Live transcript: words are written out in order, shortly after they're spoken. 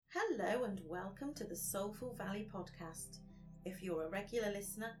Hello and welcome to the Soulful Valley podcast. If you're a regular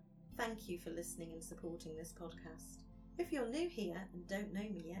listener, thank you for listening and supporting this podcast. If you're new here and don't know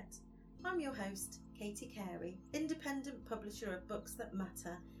me yet, I'm your host, Katie Carey, independent publisher of Books That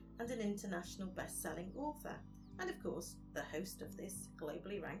Matter and an international best-selling author, and of course, the host of this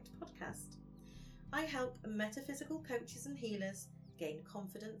globally ranked podcast. I help metaphysical coaches and healers gain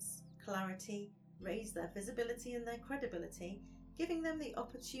confidence, clarity, raise their visibility and their credibility, giving them the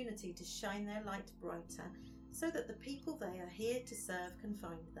opportunity to shine their light brighter so that the people they are here to serve can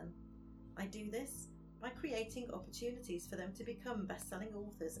find them. I do this by creating opportunities for them to become best-selling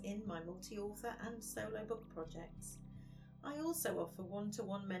authors in my multi-author and solo book projects. I also offer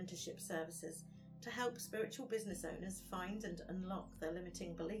one-to-one mentorship services to help spiritual business owners find and unlock their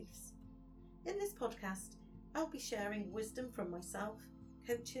limiting beliefs. In this podcast, I'll be sharing wisdom from myself,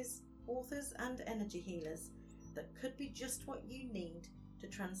 coaches, authors and energy healers that could be just what you need to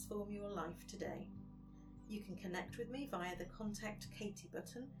transform your life today. You can connect with me via the Contact Katie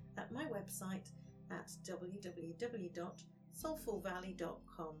button at my website at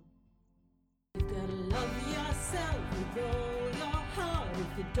www.soulfulvalley.com. You gotta love yourself with all your heart.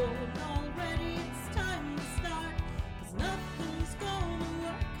 If you don't already, it's time to start. 'Cause nothing's gonna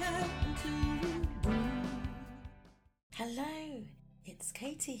work out until you do. Hello, it's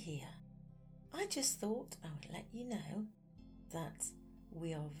Katie here. I just thought I would let you know that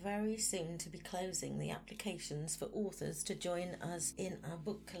we are very soon to be closing the applications for authors to join us in our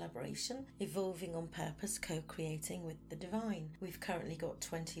book collaboration, Evolving on Purpose, Co-Creating with the Divine. We've currently got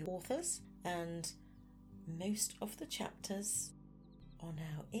 20 authors and most of the chapters are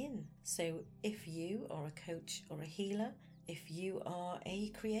now in. So if you are a coach or a healer, if you are a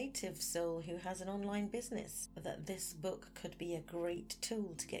creative soul who has an online business, that this book could be a great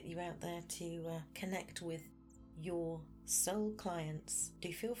tool to get you out there to connect with your soul clients.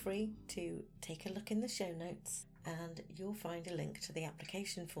 Do feel free to take a look in the show notes and you'll find a link to the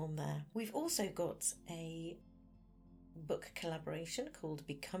application form there. We've also got a book collaboration called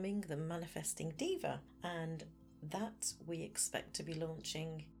Becoming the Manifesting Diva, and that we expect to be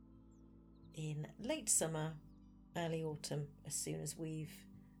launching in late summer, early autumn, as soon as we've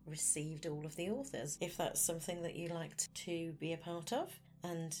received all of the authors, if that's something that you like to be a part of.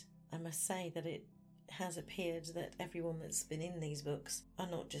 And I must say that it has appeared that everyone that's been in these books are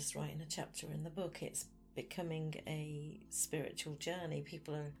not just writing a chapter in the book, it's becoming a spiritual journey.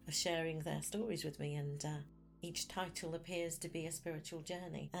 People are sharing their stories with me, and each title appears to be a spiritual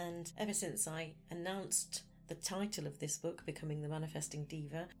journey. And ever since I announced the title of this book, Becoming the Manifesting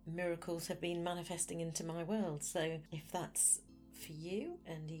Diva, miracles have been manifesting into my world. So if that's for you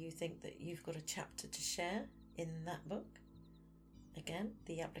and you think that you've got a chapter to share in that book, again,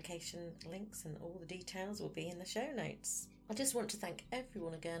 the application links and all the details will be in the show notes. I just want to thank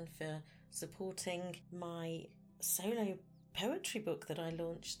everyone again for supporting my solo poetry book that I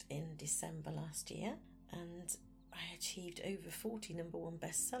launched in December last year, and I achieved over 40 number one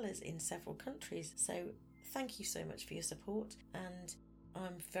bestsellers in several countries. So thank you so much for your support, and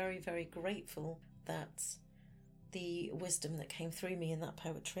I'm very, very grateful that the wisdom that came through me in that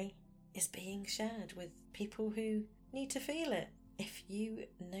poetry is being shared with people who need to feel it. If you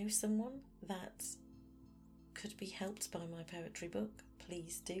know someone that could be helped by my poetry book,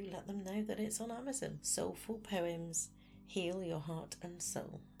 please do let them know that it's on Amazon. Soulful Poems, Heal Your Heart and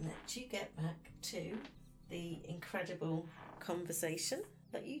Soul. Let you get back to the incredible conversation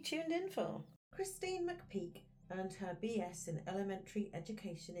that you tuned in for. Kristine McPeak earned her BS in elementary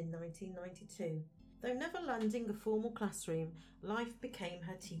education in 1992. Though never landing a formal classroom, life became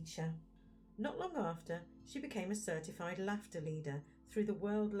her teacher. Not long after, she became a certified laughter leader through the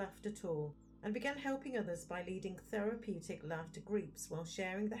World Laughter Tour and began helping others by leading therapeutic laughter groups while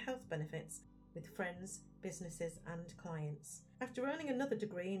sharing the health benefits with friends, businesses and clients. After earning another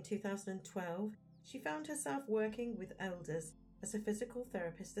degree in 2012, she found herself working with elders as a physical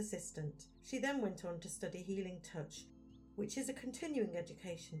therapist assistant. She then went on to study Healing Touch, which is a continuing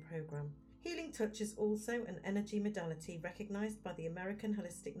education program. Healing Touch is also an energy modality recognised by the American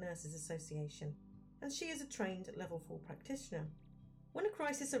Holistic Nurses Association, and she is a trained Level 4 practitioner. When a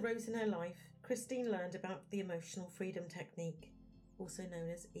crisis arose in her life, Kristine learned about the Emotional Freedom Technique, also known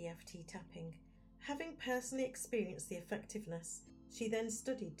as EFT tapping. Having personally experienced the effectiveness, she then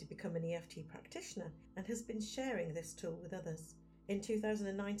studied to become an EFT practitioner and has been sharing this tool with others. In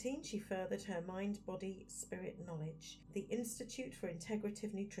 2019, she furthered her mind, body, spirit knowledge, the Institute for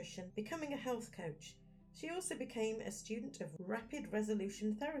Integrative Nutrition, becoming a health coach. She also became a student of rapid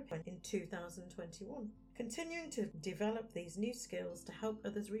resolution therapy in 2021, continuing to develop these new skills to help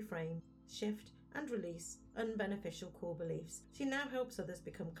others reframe, shift and release unbeneficial core beliefs. She now helps others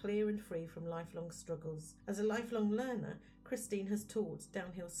become clear and free from lifelong struggles. As a lifelong learner, Kristine has taught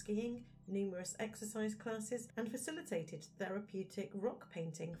downhill skiing, numerous exercise classes, and facilitated therapeutic rock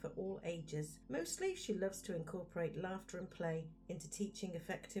painting for all ages. Mostly, she loves to incorporate laughter and play into teaching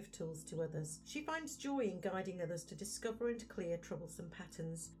effective tools to others. She finds joy in guiding others to discover and clear troublesome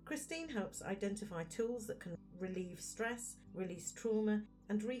patterns. Kristine helps identify tools that can relieve stress, release trauma,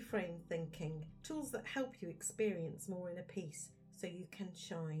 and reframe thinking. Tools that help you experience more inner peace so you can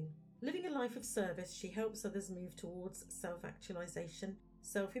shine. Living a life of service, she helps others move towards self-actualization,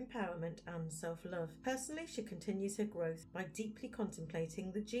 self-empowerment and self-love. Personally, she continues her growth by deeply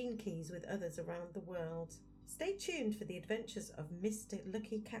contemplating the gene keys with others around the world. Stay tuned for the adventures of Mr.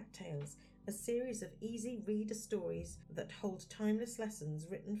 Lucky Cattails, a series of easy reader stories that hold timeless lessons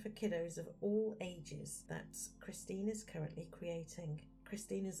written for kiddos of all ages that Kristine is currently creating.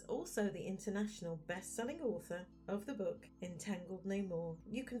 Kristine is also the international best-selling author of the book Entangled No More.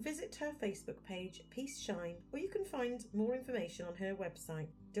 You can visit her Facebook page, Peace Shine, or you can find more information on her website,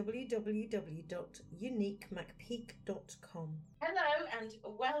 www.uniquemcpeak.com. Hello and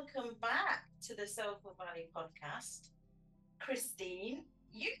welcome back to the Soulful Valley podcast. Kristine,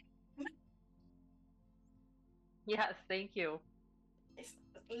 Yes, thank you. It's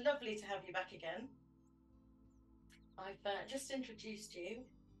lovely to have you back again. I've just introduced you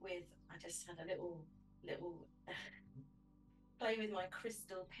with, I just had a little play with my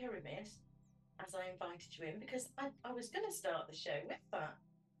crystal pyramid as I invited you in, because I was going to start the show with that,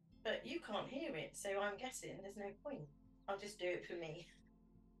 but you can't hear it, so I'm guessing there's no point. I'll just do it for me.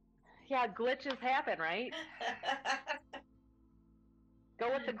 Yeah, glitches happen, right? Go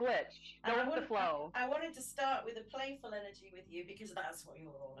with the glitch. Go with the flow. I wanted to start with a playful energy with you because that's what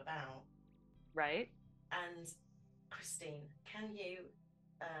you're all about. Right. And Kristine, can you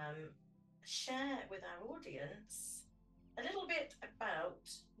share with our audience a little bit about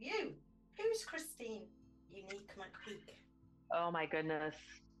you? Who's Kristine Unique McPeak? Oh my goodness.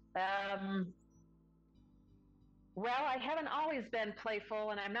 Well, I haven't always been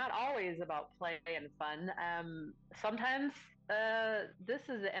playful, and I'm not always about play and fun. Sometimes this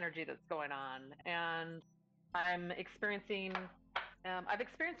is the energy that's going on, and I've experienced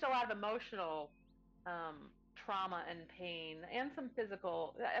a lot of emotional trauma and pain, and some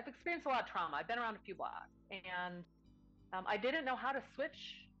physical. I've experienced a lot of trauma. I've been around a few blocks, and I didn't know how to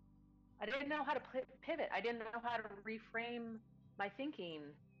switch. I didn't know how to pivot. I didn't know how to reframe my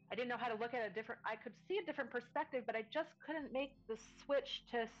thinking. I didn't know how to look at I could see a different perspective, but I just couldn't make the switch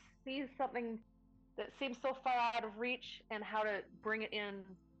to see something that seems so far out of reach, and how to bring it in,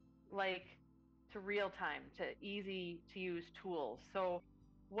 like, to real time, to easy to use tools. So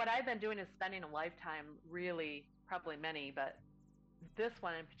what I've been doing is spending a lifetime, really, probably many, but this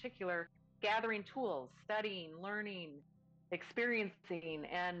one in particular, gathering tools, studying, learning, experiencing,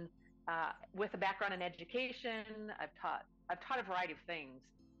 and with a background in education, I've taught a variety of things.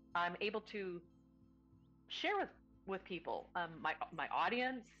 I'm able to share with people, my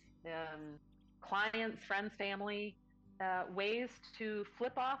audience, clients, friends, family, ways to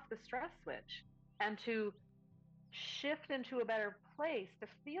flip off the stress switch and to shift into a better place, to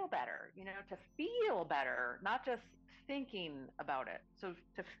feel better, not just thinking about it. So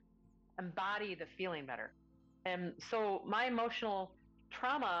to embody the feeling better. And so my emotional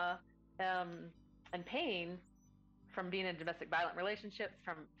trauma and pain from being in domestic violent relationships,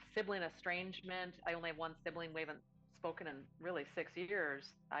 from sibling estrangement. I only have one sibling. We haven't spoken in really 6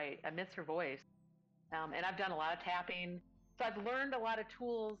 years. I miss her voice. And I've done a lot of tapping. So I've learned a lot of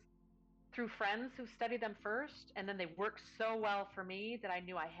tools through friends who studied them first, and then they worked so well for me that I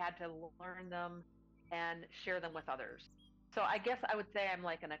knew I had to learn them and share them with others. So I guess I would say I'm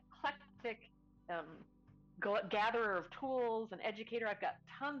like an eclectic gatherer of tools, an educator. I've got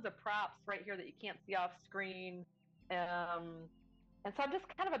tons of props right here that you can't see off screen. And so I'm just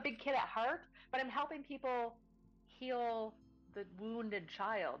kind of a big kid at heart, but I'm helping people heal the wounded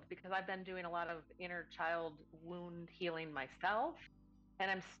child, because I've been doing a lot of inner child wound healing myself.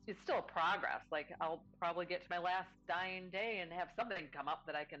 And it's still a progress. Like, I'll probably get to my last dying day and have something come up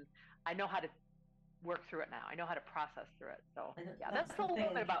that I know how to work through it now. I know how to process through it. So yeah, that's a little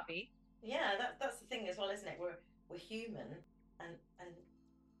bit about me. Yeah, that's the thing as well, isn't it? We're human, and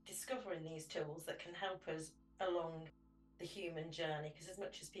discovering these tools that can help us along the human journey. Because as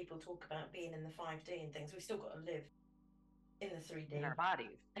much as people talk about being in the 5D and things, we've still got to live in the 3D in our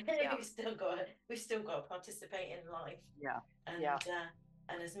bodies. Yeah. we've still got to participate in life. Yeah.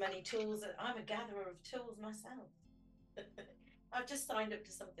 And as many tools. I'm a gatherer of tools myself. I've just signed up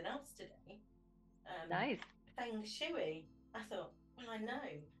to something else today. Nice. Feng Shui. I thought, well, I know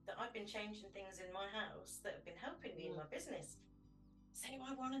that I've been changing things in my house that have been helping me in my business. So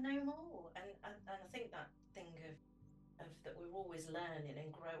I want to know more. And I think that thing of that we're always learning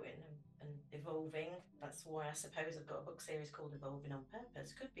and growing and evolving. That's why I suppose I've got a book series called Evolving on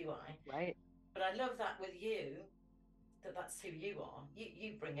Purpose. Could be why. Right. But I love that with you, that's who you are.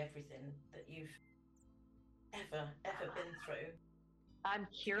 You bring everything that you've ever been through I'm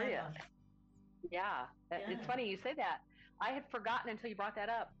curious. together. Yeah. Yeah. It's funny you say that. I had forgotten until you brought that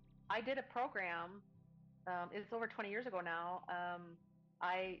up. I did a program, it's over 20 years ago now.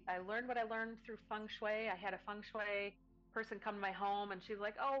 I learned what I learned through feng shui. I had a feng shui person come to my home and she's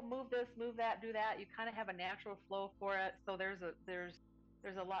like, "Oh, move this, move that, do that." You kind of have a natural flow for it. So there's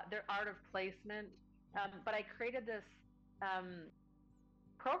a lot there art of placement. But I created this um,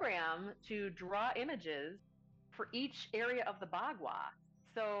 program to draw images for each area of the bagua.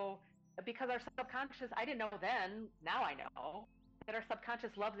 So because our subconscious, I didn't know then, now I know that our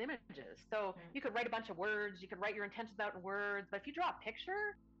subconscious loves images. So you could write a bunch of words, you could write your intentions out in words, but if you draw a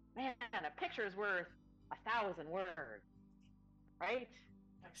picture, man, a picture is worth 1,000 words, right?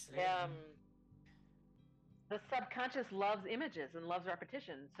 Absolutely. The subconscious loves images and loves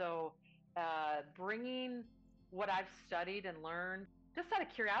repetition. So bringing what I've studied and learned just out of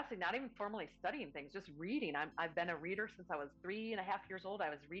curiosity, not even formally studying things, just reading. I've been a reader since I was 3.5 years old. I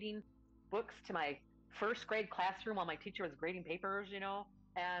was reading books to my first grade classroom while my teacher was grading papers,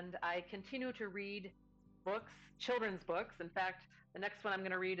 and I continue to read books, children's books. In fact, the next one I'm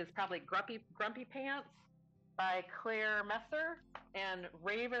going to read is probably Grumpy Pants by Claire Messer and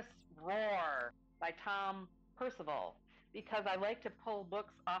Ravis Roar by Tom Percival, because I like to pull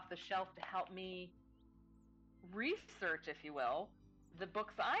books off the shelf to help me research, if you will, the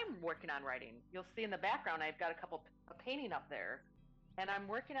books I'm working on writing. You'll see in the background, I've got a painting up there. And I'm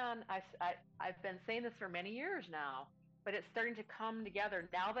working on, I've been saying this for many years now, but it's starting to come together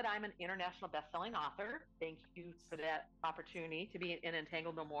now that I'm an international best-selling author. Thank you for that opportunity to be in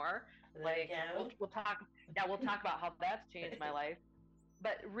Entangled No More. There we go. We'll talk. Yeah, we'll talk about how that's changed my life.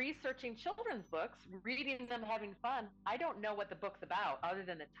 But researching children's books, reading them, having fun. I don't know what the book's about other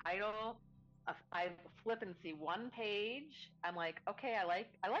than the title. I flip and see one page. I'm like, okay, I like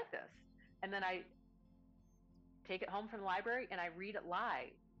this, and then I take it home from the library and I read it live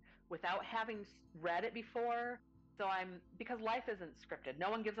without having read it before. So because life isn't scripted. No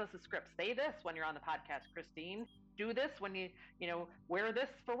one gives us a script. Say this when you're on the podcast, Kristine. Do this when wear this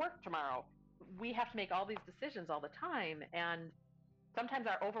for work tomorrow. We have to make all these decisions all the time. And sometimes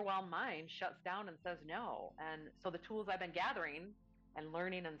our overwhelmed mind shuts down and says no. And so the tools I've been gathering and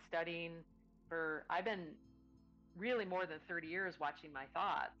learning and studying I've been really more than 30 years watching my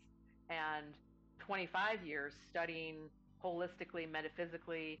thoughts and 25 years studying holistically,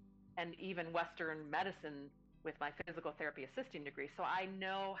 metaphysically, and even Western medicine with my physical therapy assisting degree. So I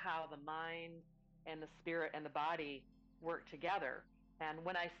know how the mind and the spirit and the body work together. And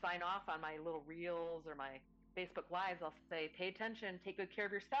when I sign off on my little reels or my Facebook Lives, I'll say, pay attention, take good care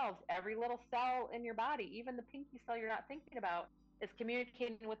of yourselves. Every little cell in your body, even the pinky cell you're not thinking about, is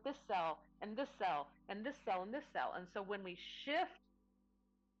communicating with this cell and this cell and this cell and this cell. And so when we shift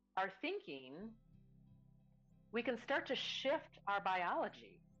our thinking, we can start to shift our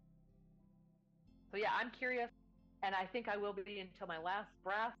biology. So yeah, I'm curious, and I think I will be until my last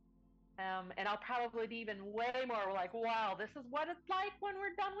breath. And I'll probably be even way more like, wow, this is what it's like when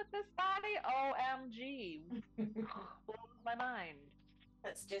we're done with this body. OMG. Blows my mind.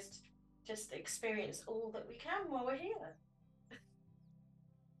 Let's just experience all that we can while we're here.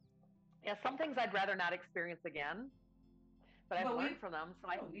 Yeah, some things I'd rather not experience again, but I've learned from them, so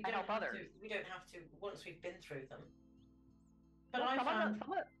I help others. We don't have to once we've been through them. But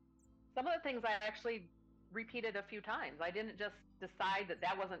well, some of the things I actually repeated a few times. I didn't just decide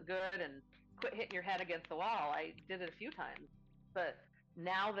that wasn't good and quit hitting your head against the wall. I did it a few times. But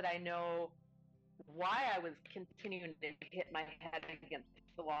now that I know why I was continuing to hit my head against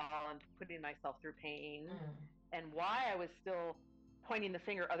the wall and putting myself through pain, and why I was still pointing the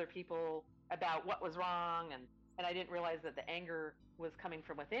finger at other people about what was wrong, and I didn't realize that the anger was coming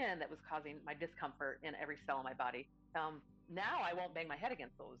from within that was causing my discomfort in every cell in my body. Now I won't bang my head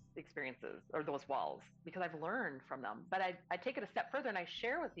against those experiences or those walls because I've learned from them. But I take it a step further and I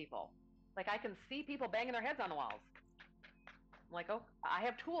share with people. Like I can see people banging their heads on the walls. I'm like, oh, I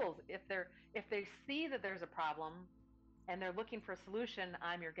have tools. If they see that there's a problem and they're looking for a solution,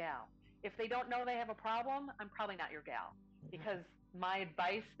 I'm your gal. If they don't know they have a problem, I'm probably not your gal, because my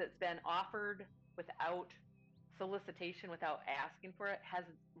advice that's been offered without solicitation, without asking for it, has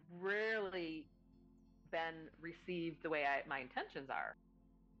rarely been received the way my intentions are.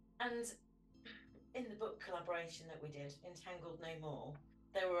 And in the book collaboration that we did, Entangled No More,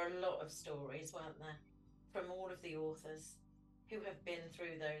 there were a lot of stories, weren't there, from all of the authors who have been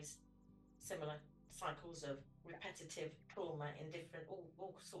through those similar cycles of repetitive trauma in different,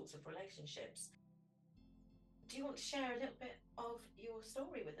 all sorts of relationships. Do you want to share a little bit of your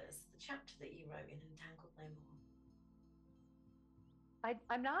story with us, the chapter that you wrote in Entangled No More?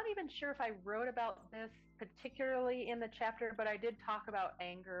 I'm not even sure if I wrote about this particularly in the chapter, but I did talk about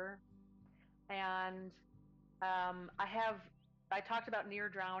anger. And I talked about near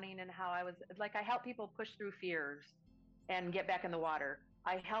drowning and how I was like, I help people push through fears and get back in the water.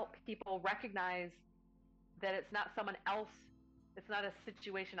 I help people recognize that it's not someone else, it's not a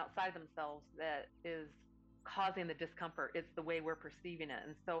situation outside themselves that is causing the discomfort. It's the way we're perceiving it.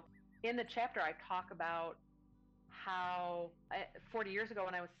 And so in the chapter, I talk about how 40 years ago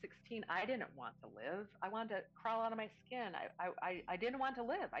when I was 16, I didn't want to live. I wanted to crawl out of my skin. I didn't want to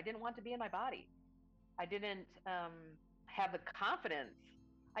live. I didn't want to be in my body. I didn't have the confidence.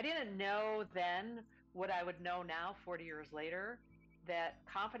 I didn't know then what I would know now, 40 years later, that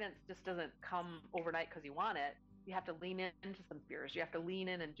confidence just doesn't come overnight because you want it. You have to lean into some fears. You have to lean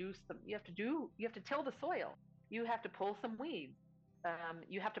in and do some. You have to till the soil. You have to pull some weeds.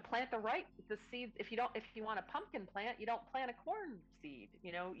 You have to plant the seeds. If you want a pumpkin plant, you don't plant a corn seed.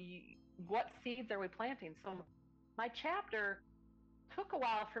 What seeds are we planting? So my chapter took a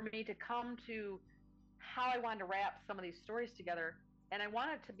while for me to come to how I wanted to wrap some of these stories together. And I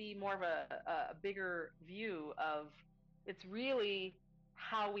wanted to be more of a bigger view of it's really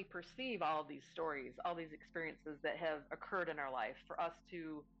how we perceive all of these stories, all these experiences that have occurred in our life for us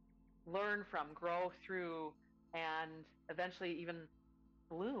to learn from, grow through, and eventually even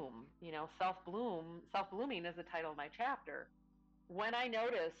bloom. Self blooming is the title of my chapter. When I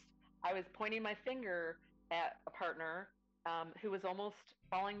noticed I was pointing my finger at a partner who was almost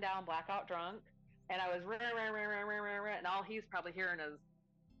falling down blackout drunk, and I was and all he's probably hearing is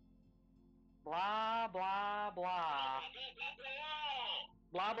blah blah blah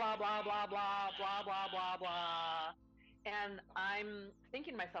blah blah blah blah blah blah blah blah blah. And I'm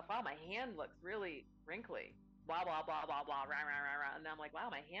thinking to myself, wow, my hand looks really wrinkly. Blah blah blah blah blah rah, rah, rah, rah. And I'm like, wow,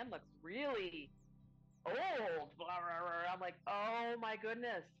 my hand looks really old. Blah, rah, rah. I'm like, oh my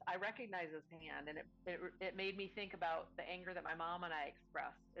goodness, I recognize this hand. And it made me think about the anger that my mom and I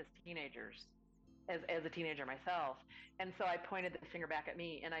expressed as teenagers, as a teenager myself. And so I pointed the finger back at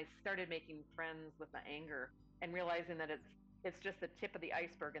me and I started making friends with my anger and realizing that it's just the tip of the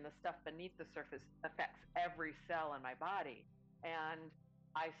iceberg, and the stuff beneath the surface affects every cell in my body. And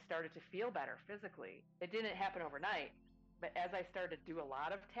I started to feel better physically. It didn't happen overnight, but as I started to do a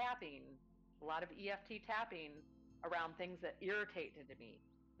lot of tapping, a lot of EFT tapping around things that irritated me,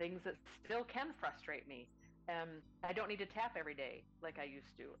 things that still can frustrate me. I don't need to tap every day like I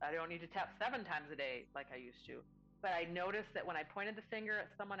used to. I don't need to tap 7 times a day like I used to. But I noticed that when I pointed the finger at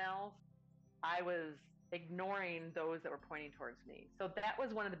someone else, I was ignoring those that were pointing towards me. So that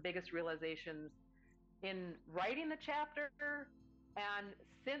was one of the biggest realizations in writing the chapter, and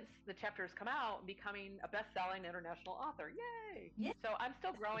since the chapter has come out, becoming a best-selling international author. Yay! Yeah. So I'm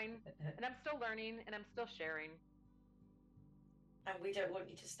still growing, and I'm still learning, and I'm still sharing. And we don't want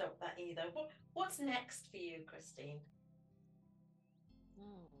you to stop that either. What's next for you, Kristine?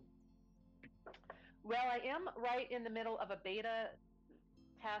 Well, I am right in the middle of a beta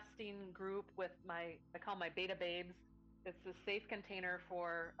testing group with I call my beta babes. It's a safe container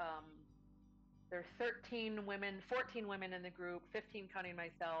for, there's 13 women, 14 women in the group, 15 counting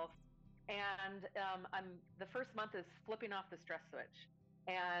myself. And the first month is flipping off the stress switch.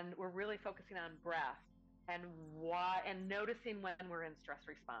 And we're really focusing on breath and noticing when we're in stress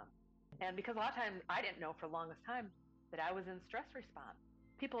response. And because a lot of times I didn't know for the longest time that I was in stress response.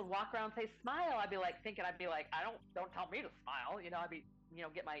 People would walk around and say, smile. I'd be like, I don't tell me to smile. I'd be,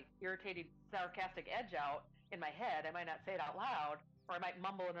 get my irritated, sarcastic edge out in my head. I might not say it out loud, or I might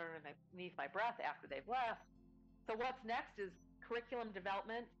mumble it underneath my breath after they've left. So what's next is curriculum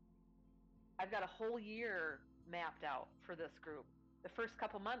development. I've got a whole year mapped out for this group. The first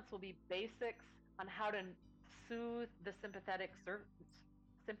couple months will be basics on how to soothe the sympathetic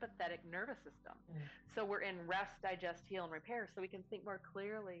nervous system. So we're in rest, digest, heal, and repair, so we can think more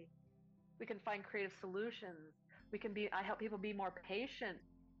clearly. We can find creative solutions. I help people be more patient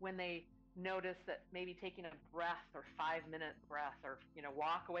when they notice that maybe taking a breath or 5-minute breath, or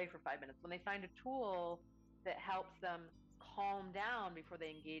walk away for 5 minutes, when they find a tool that helps them calm down before they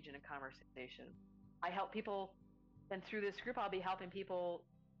engage in a conversation. I help people, and through this group I'll be helping people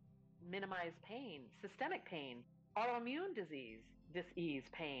minimize pain, systemic pain, autoimmune disease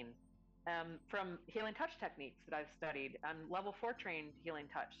pain, from healing touch techniques that I've studied. I'm level 4 trained healing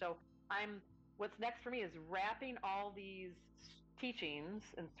touch. So I'm what's next for me is wrapping all these teachings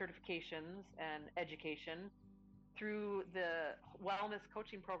and certifications and education through the wellness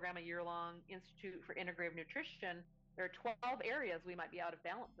coaching program, a year-long Institute for Integrative Nutrition. There are 12 areas we might be out of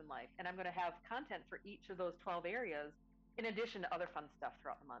balance in life, and I'm going to have content for each of those 12 areas in addition to other fun stuff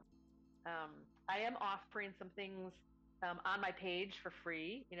throughout the month. I am offering some things on my page for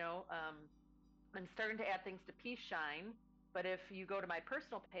free. I'm starting to add things to Peace Shine, but if you go to my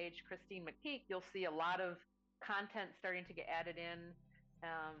personal page, Kristine McPeak, you'll see a lot of content starting to get added in.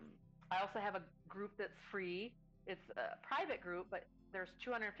 I also have a group that's free. It's a private group, but there's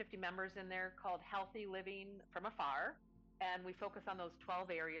 250 members in there called Healthy Living from Afar. And we focus on those 12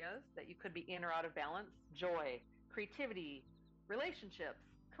 areas that you could be in or out of balance: joy, creativity, relationships,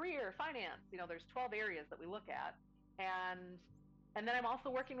 career, finance. There's 12 areas that we look at. And then I'm also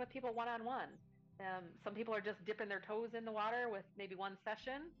working with people one-on-one. Some people are just dipping their toes in the water with maybe one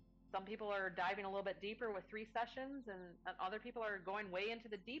session. Some people are diving a little bit deeper with 3 sessions, and other people are going way into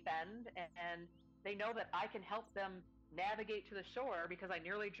the deep end, and they know that I can help them navigate to the shore, because I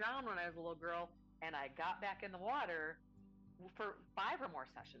nearly drowned when I was a little girl, and I got back in the water for 5 or more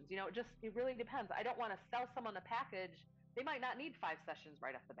sessions. It really depends. I don't want to sell someone a package. They might not need 5 sessions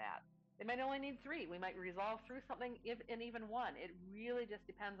right off the bat. They might only need 3. We might resolve through something in even 1. It really just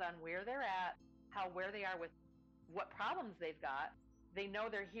depends on where they're at, where they are with what problems they've got. They know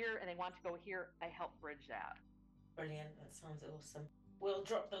they're here and they want to go here. I help bridge that. Brilliant. That sounds awesome. We'll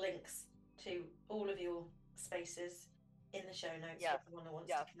drop the links to all of your spaces in the show notes for anyone who wants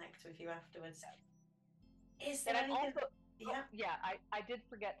to connect with you afterwards. Yes. Is there anything? I did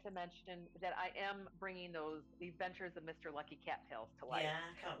forget to mention that I am bringing the Adventures of Mr. Lucky Cattails to life. Yeah,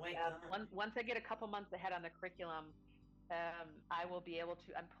 can't wait for that. Once I get a couple months ahead on the curriculum, I will be able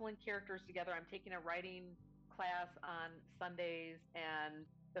to. I'm pulling characters together. I'm taking a writing class on Sundays, and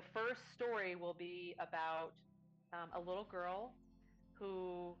the first story will be about a little girl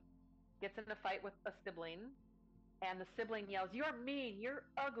who gets in a fight with a sibling, and the sibling yells, "You're mean, you're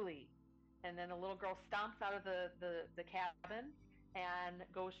ugly." And then the little girl stomps out of the cabin and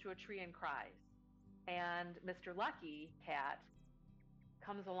goes to a tree and cries. And Mr. Lucky Cat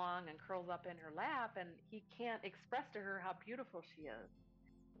comes along and curls up in her lap, and he can't express to her how beautiful she is.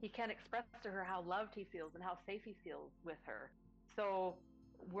 He can't express to her how loved he feels and how safe he feels with her. So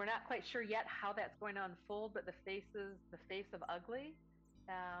we're not quite sure yet how that's going to unfold, but the face of ugly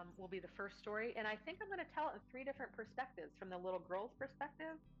will be the first story. And I think I'm going to tell it in 3 different perspectives: from the little girl's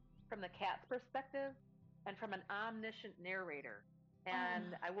perspective, from the cat's perspective, and from an omniscient narrator.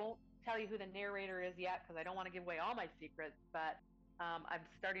 And I won't tell you who the narrator is yet, because I don't want to give away all my secrets, but I'm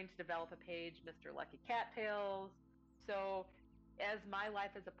starting to develop a page, Mr. Lucky Cattails. So as my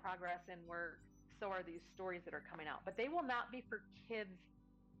life is a progress in work, so are these stories that are coming out. But they will not be for kids.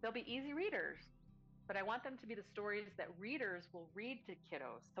 They'll be easy readers, but I want them to be the stories that readers will read to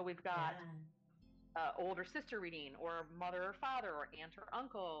kiddos. So we've got older sister reading, or mother or father, or aunt or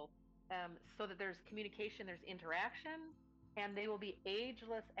uncle, so that there's communication, there's interaction, and they will be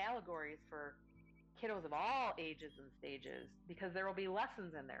ageless allegories for kiddos of all ages and stages, because there will be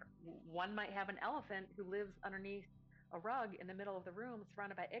lessons in there. One might have an elephant who lives underneath a rug in the middle of the room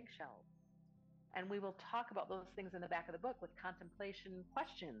surrounded by eggshells. And we will talk about those things in the back of the book, with contemplation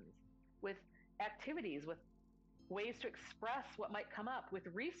questions, with activities, with ways to express what might come up, with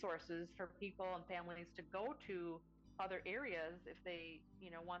resources for people and families to go to other areas if they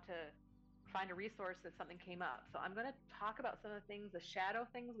want to find a resource if something came up. So I'm going to talk about some of the things, the shadow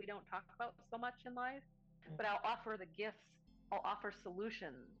things we don't talk about so much in life, but I'll offer the gifts, I'll offer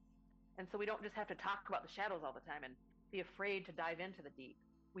solutions. And so we don't just have to talk about the shadows all the time and be afraid to dive into the deep.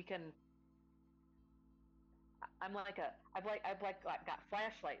 I've got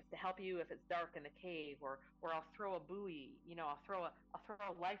flashlights to help you if it's dark in the cave, or I'll throw a buoy, I'll throw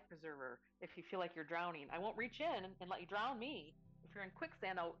a life preserver if you feel like you're drowning. I won't reach in and let you drown me. If you're in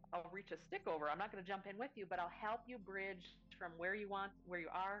quicksand, I'll reach a stick over. I'm not going to jump in with you, but I'll help you bridge from where you are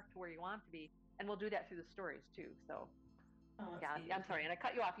to where you want to be, and we'll do that through the stories too. So. Beautiful. I'm sorry, and I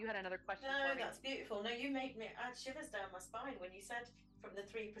cut you off. You had another question for me. No, that's beautiful. No, you made me add shivers down my spine when you said from the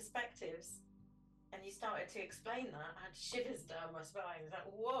 3 perspectives, and you started to explain that. I had shivers down my spine. I was like,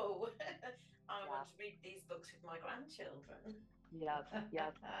 whoa! I want to read these books with my grandchildren. Yes.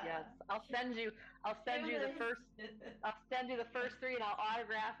 I'll send you the first. I'll send you the first 3, and I'll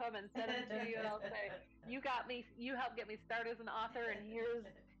autograph them and send them to you. And I'll say, you helped get me started as an author, and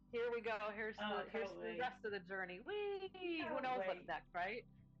here we go. Here's the rest of the journey. Who knows what's next, right?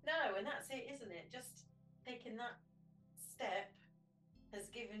 No, and that's it, isn't it? Just taking that step has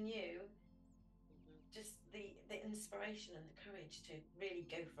given you just the inspiration and the courage to really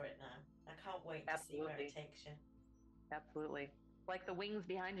go for it now. I can't wait to see where it Absolutely. takes you. Absolutely. Like the wings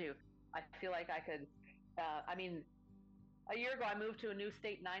behind you. I feel like I could, I mean, a year ago, I moved to a new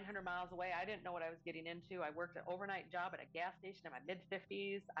state 900 miles away. I didn't know what I was getting into. I worked an overnight job at a gas station in my mid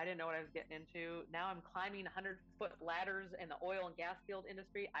 50s. I didn't know what I was getting into. Now I'm climbing 100-foot ladders in the oil and gas field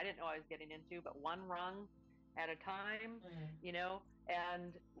industry. I didn't know I was getting into, but one rung at a time, Mm. you know.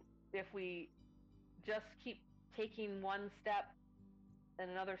 And if we just keep taking one step and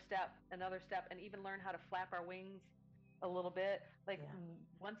another step, and even learn how to flap our wings a little bit. Like Yeah.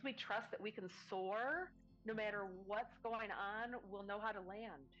 once we trust that we can soar, no matter what's going on, we'll know how to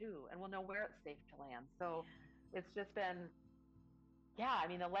land too, and we'll know where it's safe to land. So it's just been, yeah, I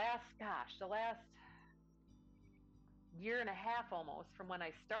mean, the last year and a half almost from when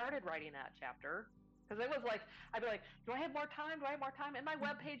I started writing that chapter. Because it was like, I'd be like, do I have more time? Do I have more time? And my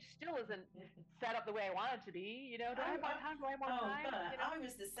webpage still isn't set up the way I want it to be. You know, do I have more time? Do I have more time? But You know? I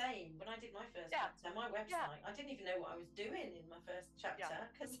was the same when I did my first Yeah, chapter. My yeah, website, I didn't even know what I was doing in my first yeah, chapter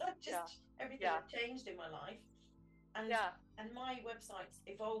because yeah, everything yeah, had changed in my life. And yeah. and my website's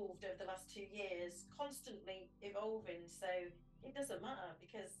evolved over the last 2 years, constantly evolving. So it doesn't matter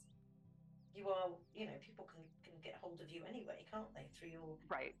because you are, people can get hold of you anyway, can't they, through your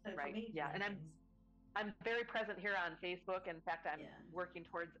Right, social right. media Yeah. and And things. I'm very present here on Facebook. In fact, I'm Yeah. working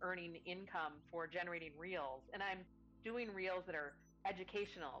towards earning income for generating reels. And I'm doing reels that are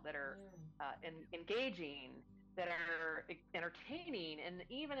educational, that are Mm. engaging, that are entertaining, and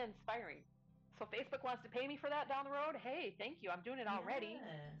even inspiring. So Facebook wants to pay me for that down the road. Hey, thank you. I'm doing it already.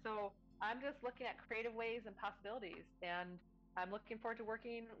 Yeah. So I'm just looking at creative ways and possibilities. And I'm looking forward to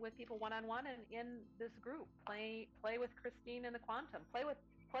working with people one on one and in this group. Play with Kristine in the quantum. Play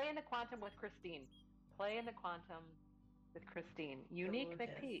in the quantum with Kristine. Play in the quantum with Kristine. Unique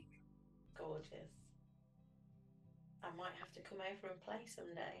Gorgeous. McPeak. Gorgeous. I might have to come over and play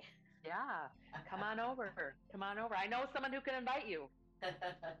someday. Yeah. Come on over. Come on over. I know someone who can invite you.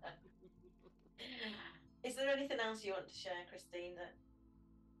 Is there anything else you want to share, Kristine, that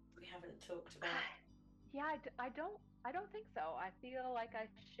we haven't talked about? Yeah, I don't think so. I feel like I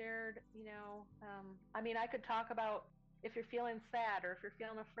shared, I mean, I could talk about if you're feeling sad or if you're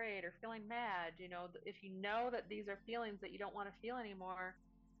feeling afraid or feeling mad, if you know that these are feelings that you don't want to feel anymore,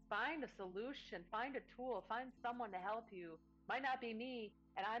 find a solution, find a tool, find someone to help you. Might not be me,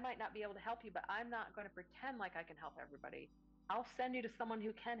 and I might not be able to help you, but I'm not going to pretend like I can help everybody. I'll send you to someone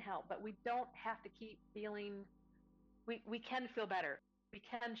who can help, but we don't have to keep feeling, we can feel better. We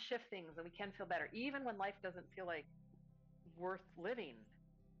can shift things and we can feel better, even when life doesn't feel like worth living.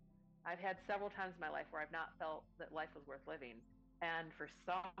 I've had several times in my life where I've not felt that life was worth living. And for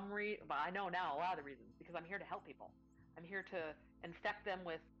some reason, well, I know now a lot of the reasons because I'm here to help people. I'm here to infect them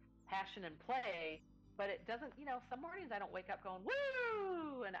with passion and play. But it doesn't, some mornings I don't wake up going,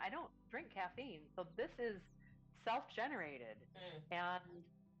 woo, and I don't drink caffeine. So this is self generated. Mm.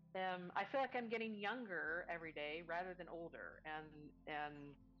 And I feel like I'm getting younger every day rather than older. And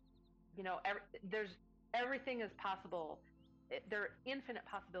there's everything is possible. There are infinite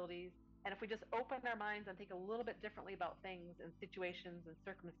possibilities, and if we just open our minds and think a little bit differently about things and situations and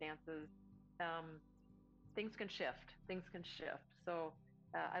circumstances, things can shift. Things can shift. So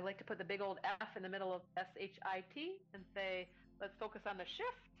I like to put the big old F in the middle of SHIT and say, let's focus on the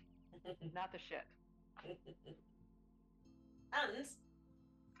shift, not the shit. And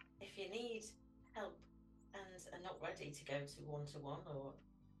if you need help and are not ready to go to one-to-one, or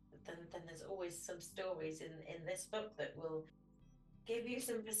then there's always some stories in this book that will give you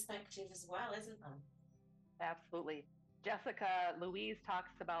some perspective as well, isn't there? Absolutely. Jessica Louise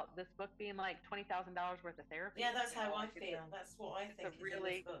talks about this book being like $20,000 worth of therapy. Yeah, that's how I Like feel. That's what I it's a think is in this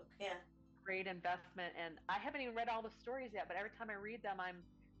really book. Yeah. great investment. And I haven't even read all the stories yet, but every time I read them, I'm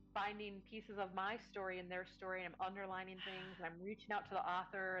finding pieces of my story and their story, and I'm underlining things, and I'm reaching out to the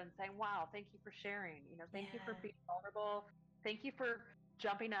author and saying, wow, thank you for sharing. Thank you for Yeah. being vulnerable. Thank you for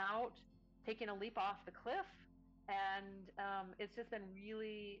jumping out, taking a leap off the cliff. And it's just been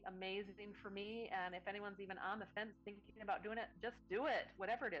really amazing for me. And if anyone's even on the fence thinking about doing it, just do it.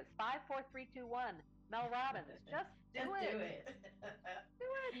 Whatever it is. 5, 4, 3, 2, 1. Mel Robbins. Just do Just it. do it. Do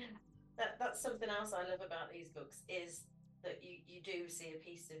it. That's something else I love about these books, is that you do see a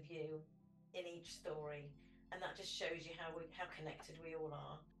piece of you in each story, and that just shows you how connected we all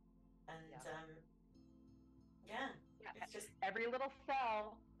are. And yeah, it's just every little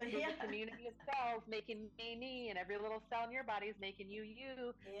cell is yeah. a community of cells making me, and every little cell in your body is making you,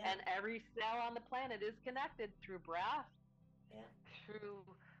 Yeah. and every cell on the planet is connected through breath, Yeah.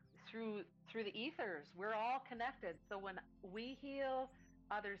 through the ethers. We're all connected. So when we heal,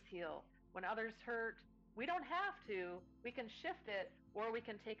 others heal. When others hurt, we don't have to. We can shift it, or we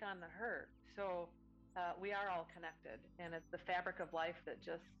can take on the hurt. So we are all connected, and it's the fabric of life that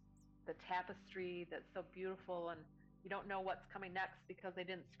just, the tapestry that's so beautiful, and you don't know what's coming next because they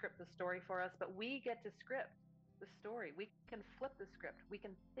didn't script the story for us, but we get to script the story. We can flip the script. We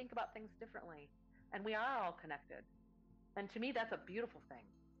can think about things differently, and we are all connected. And to me, that's a beautiful thing.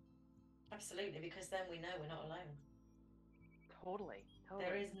 Absolutely, because then we know we're not alone. Totally.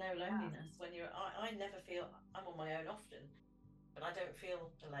 There is no loneliness when you're. I never feel, I'm on my own often, but I don't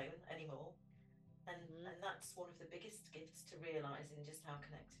feel alone anymore. And that's one of the biggest gifts, to realising just how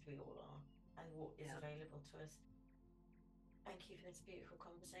connected we all are and what is available to us. Thank you for this beautiful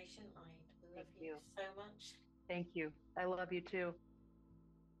conversation. I love you so much. Thank you. I love you too.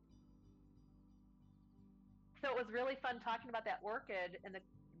 So it was really fun talking about that orchid and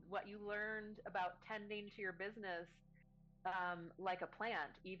what you learned about tending to your business like a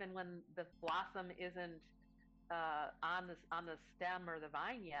plant, even when the blossom isn't on the stem or the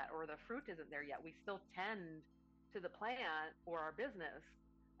vine yet, or the fruit isn't there yet. We still tend to the plant or our business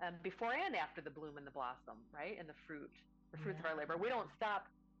before and after the bloom and the blossom, right? And the fruits of our labor. We don't stop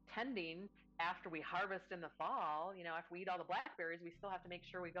tending after we harvest in the fall. After we eat all the blackberries, we still have to make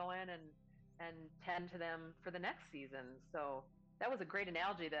sure we go in and tend to them for the next season. So that was a great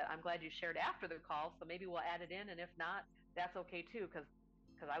analogy that I'm glad you shared after the call. So maybe we'll add it in, and if not, that's okay too, because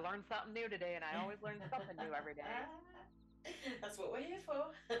I learned something new today, and I always learn something new every day. That's what we're here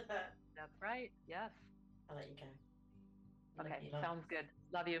for. That's right. Yes. I'll let you go. Okay. Sounds good.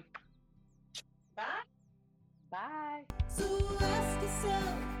 Love you. Bye. Bye. So ask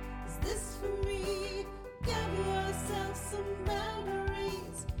yourself, is this for me? Give yourself some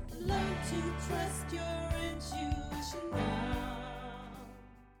boundaries. Learn to trust your intuition now.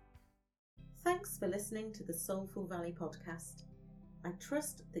 Thanks for listening to the Soulful Valley podcast. I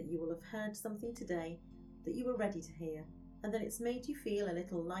trust that you will have heard something today that you were ready to hear, and that it's made you feel a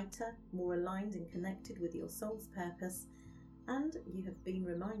little lighter, more aligned and connected with your soul's purpose, and you have been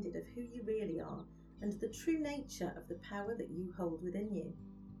reminded of who you really are and the true nature of the power that you hold within you.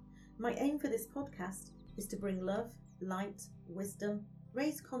 My aim for this podcast is to bring love, light, wisdom,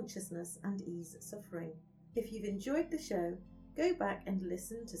 raise consciousness and ease suffering. If you've enjoyed the show, go back and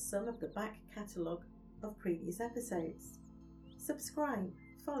listen to some of the back catalogue of previous episodes. Subscribe,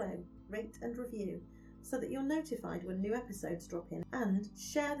 follow, rate and review so that you're notified when new episodes drop in, and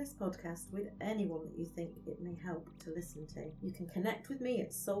share this podcast with anyone that you think it may help to listen to. You can connect with me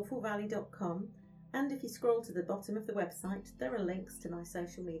at soulfulvalley.com, and if you scroll to the bottom of the website, there are links to my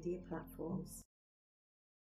social media platforms.